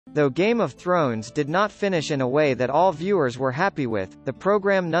Though Game of Thrones did not finish in a way that all viewers were happy with, the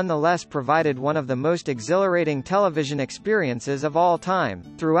program nonetheless provided one of the most exhilarating television experiences of all time.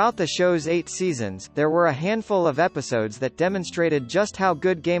 Throughout the show's 8 seasons, there were a handful of episodes that demonstrated just how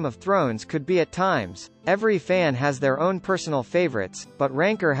good Game of Thrones could be at times. Every fan has their own personal favorites, but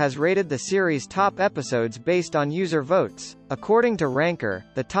Ranker has rated the series' top episodes based on user votes. According to Ranker,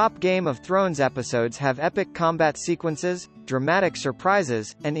 the top Game of Thrones episodes have epic combat sequences, dramatic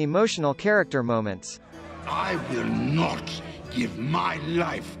surprises, and emotional character moments. I will not give my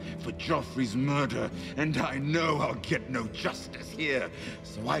life for Joffrey's murder, and I know I'll get no justice here,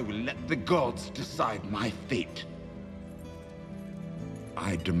 so I will let the gods decide my fate.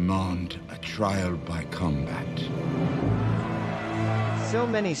 I demand a trial by combat. So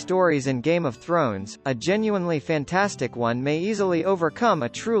many stories in Game of Thrones, a genuinely fantastic one may easily overcome a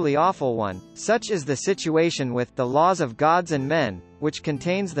truly awful one. Such is the situation with The Laws of Gods and Men, which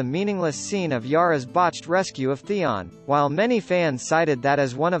contains the meaningless scene of Yara's botched rescue of Theon. While many fans cited that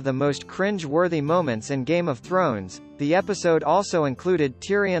as one of the most cringe-worthy moments in Game of Thrones, the episode also included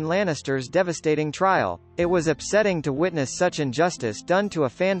Tyrion Lannister's devastating trial. It was upsetting to witness such injustice done to a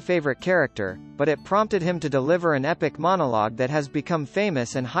fan-favorite character, but it prompted him to deliver an epic monologue that has become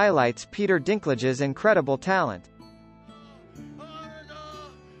famous and highlights Peter Dinklage's incredible talent.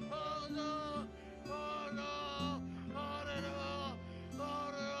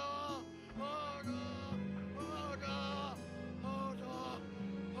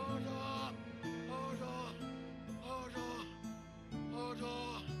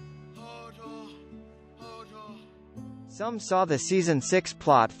 Some saw the Season 6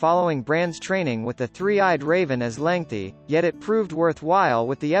 plot following Bran's training with the Three-Eyed Raven as lengthy, yet it proved worthwhile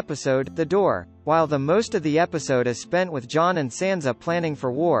with the episode, The Door. While the most of the episode is spent with Jon and Sansa planning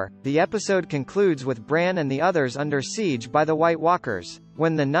for war, the episode concludes with Bran and the others under siege by the White Walkers.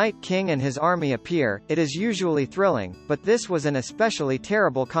 When the Night King and his army appear, it is usually thrilling, but this was an especially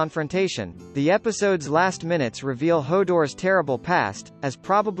terrible confrontation. The episode's last minutes reveal Hodor's terrible past, as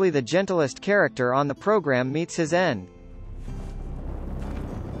probably the gentlest character on the program meets his end.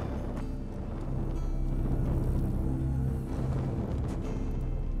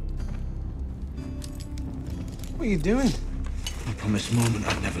 What are you doing? I promised Mom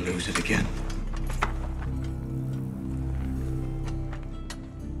I'd never lose it again.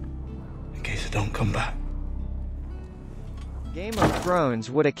 In case I don't come back. Game of Thrones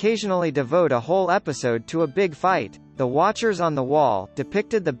would occasionally devote a whole episode to a big fight. The Watchers on the Wall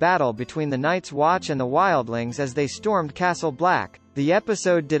depicted the battle between the Night's Watch and the Wildlings as they stormed Castle Black. The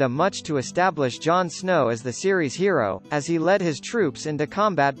episode did much to establish Jon Snow as the series' hero, as he led his troops into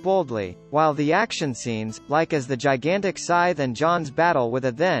combat boldly. While the action scenes, like as the gigantic scythe and Jon's battle with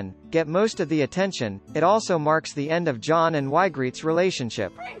Athen, get most of the attention, it also marks the end of Jon and Ygritte's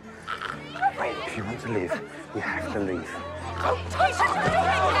relationship. If you want to live, you have to leave.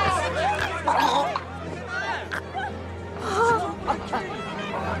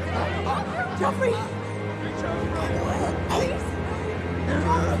 Joffrey! Please!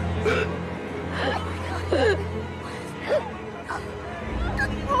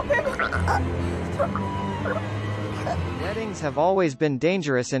 Weddings have always been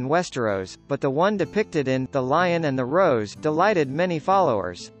dangerous in Westeros, but the one depicted in The Lion and the Rose delighted many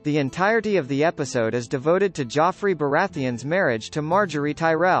followers. The entirety of the episode is devoted to Joffrey Baratheon's marriage to Margaery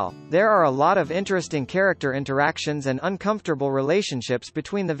Tyrell. There are a lot of interesting character interactions and uncomfortable relationships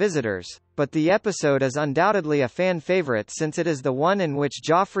between the visitors. But the episode is undoubtedly a fan favorite since it is the one in which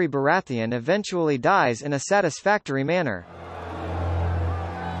Joffrey Baratheon eventually dies in a satisfactory manner.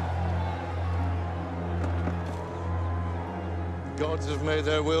 Gods have made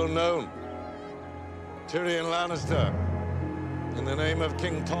their will known. Tyrion Lannister, in the name of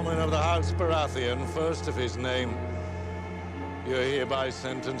King Tommen of the House Baratheon, first of his name, you're hereby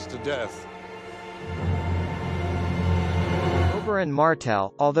sentenced to death. Oberyn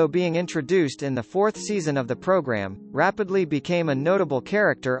Martell, although being introduced in the 4th season of the program, rapidly became a notable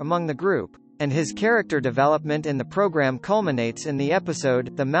character among the group, and his character development in the program culminates in the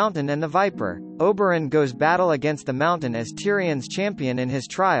episode The Mountain and the Viper. Oberyn goes battle against the Mountain as Tyrion's champion in his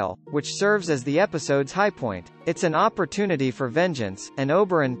trial, which serves as the episode's high point. It's an opportunity for vengeance, and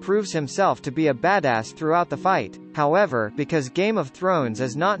Oberyn proves himself to be a badass throughout the fight. However, because Game of Thrones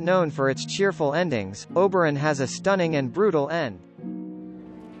is not known for its cheerful endings, Oberyn has a stunning and brutal end.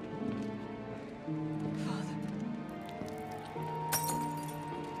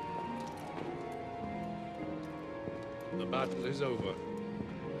 The battle is over.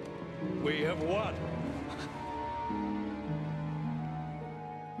 We have won.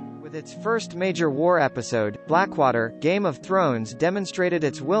 With its first major war episode, Blackwater, Game of Thrones demonstrated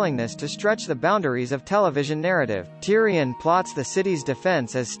its willingness to stretch the boundaries of television narrative. Tyrion plots the city's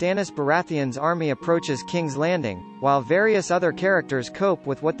defense as Stannis Baratheon's army approaches King's Landing, while various other characters cope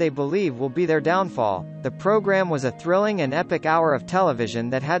with what they believe will be their downfall. The program was a thrilling and epic hour of television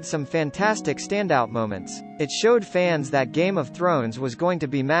that had some fantastic standout moments. It showed fans that Game of Thrones was going to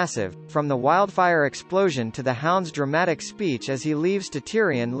be massive, from the wildfire explosion to the Hound's dramatic speech as he leaves to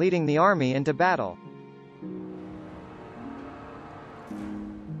Tyrion leading the army into battle.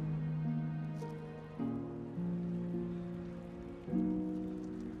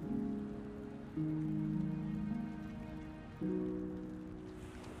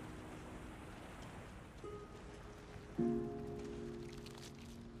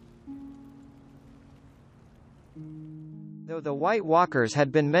 Though the White Walkers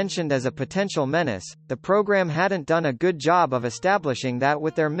had been mentioned as a potential menace, the program hadn't done a good job of establishing that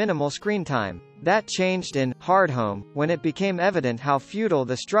with their minimal screen time. That changed in Hardhome, when it became evident how futile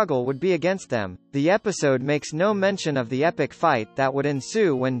the struggle would be against them. The episode makes no mention of the epic fight that would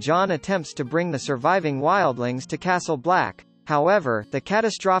ensue when Jon attempts to bring the surviving wildlings to Castle Black. However, the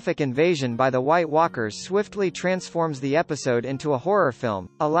catastrophic invasion by the White Walkers swiftly transforms the episode into a horror film,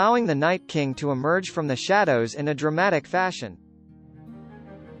 allowing the Night King to emerge from the shadows in a dramatic fashion.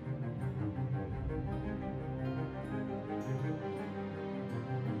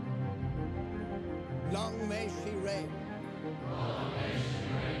 Long may she reign.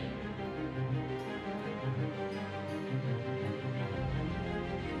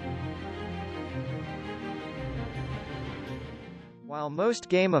 While most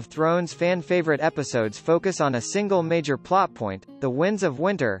Game of Thrones fan-favorite episodes focus on a single major plot point, The Winds of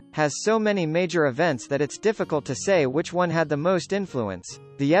Winter has so many major events that it's difficult to say which one had the most influence.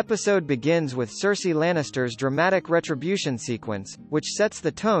 The episode begins with Cersei Lannister's dramatic retribution sequence, which sets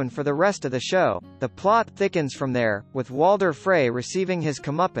the tone for the rest of the show. The plot thickens from there, with Walder Frey receiving his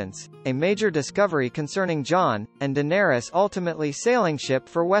comeuppance, a major discovery concerning Jon, and Daenerys ultimately sailing ship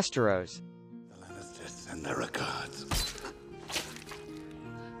for Westeros. The Lannisters send their regards.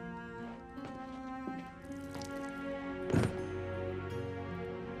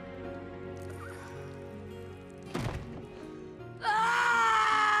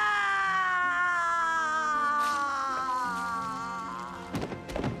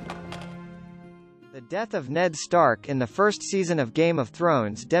 The death of Ned Stark in the first season of Game of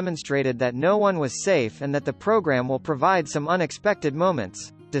Thrones demonstrated that no one was safe and that the program will provide some unexpected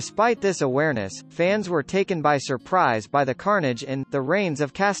moments. Despite this awareness, fans were taken by surprise by the carnage in The Reigns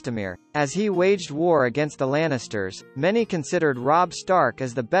of Castamere. As he waged war against the Lannisters, many considered Robb Stark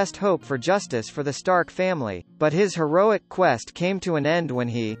as the best hope for justice for the Stark family, but his heroic quest came to an end when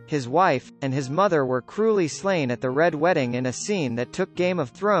he, his wife, and his mother were cruelly slain at the Red Wedding in a scene that took Game of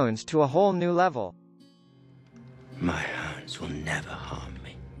Thrones to a whole new level. My hounds will never harm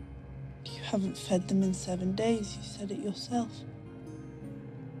me. You haven't fed them in 7 days, you said it yourself.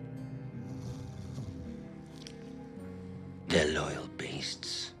 They're loyal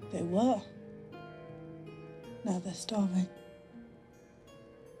beasts. They were. Now they're starving.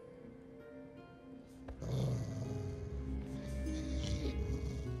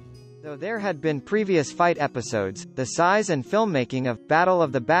 Though there had been previous fight episodes, the size and filmmaking of Battle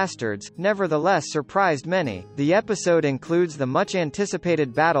of the Bastards nevertheless surprised many. The episode includes the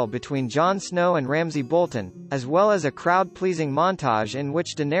much-anticipated battle between Jon Snow and Ramsay Bolton, as well as a crowd-pleasing montage in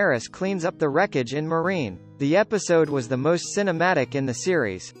which Daenerys cleans up the wreckage in Meereen. The episode was the most cinematic in the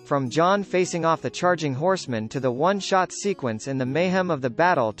series, from Jon facing off the charging horsemen to the one-shot sequence in the mayhem of the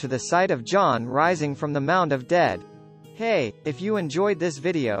battle to the sight of Jon rising from the mound of dead. Hey, if you enjoyed this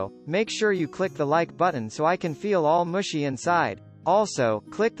video, make sure you click the like button so I can feel all mushy inside. Also,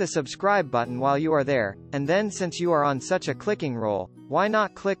 click the subscribe button while you are there, and then since you are on such a clicking roll, why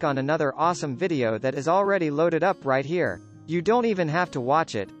not click on another awesome video that is already loaded up right here. You don't even have to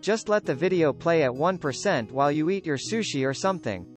watch it, just let the video play at 1% while you eat your sushi or something.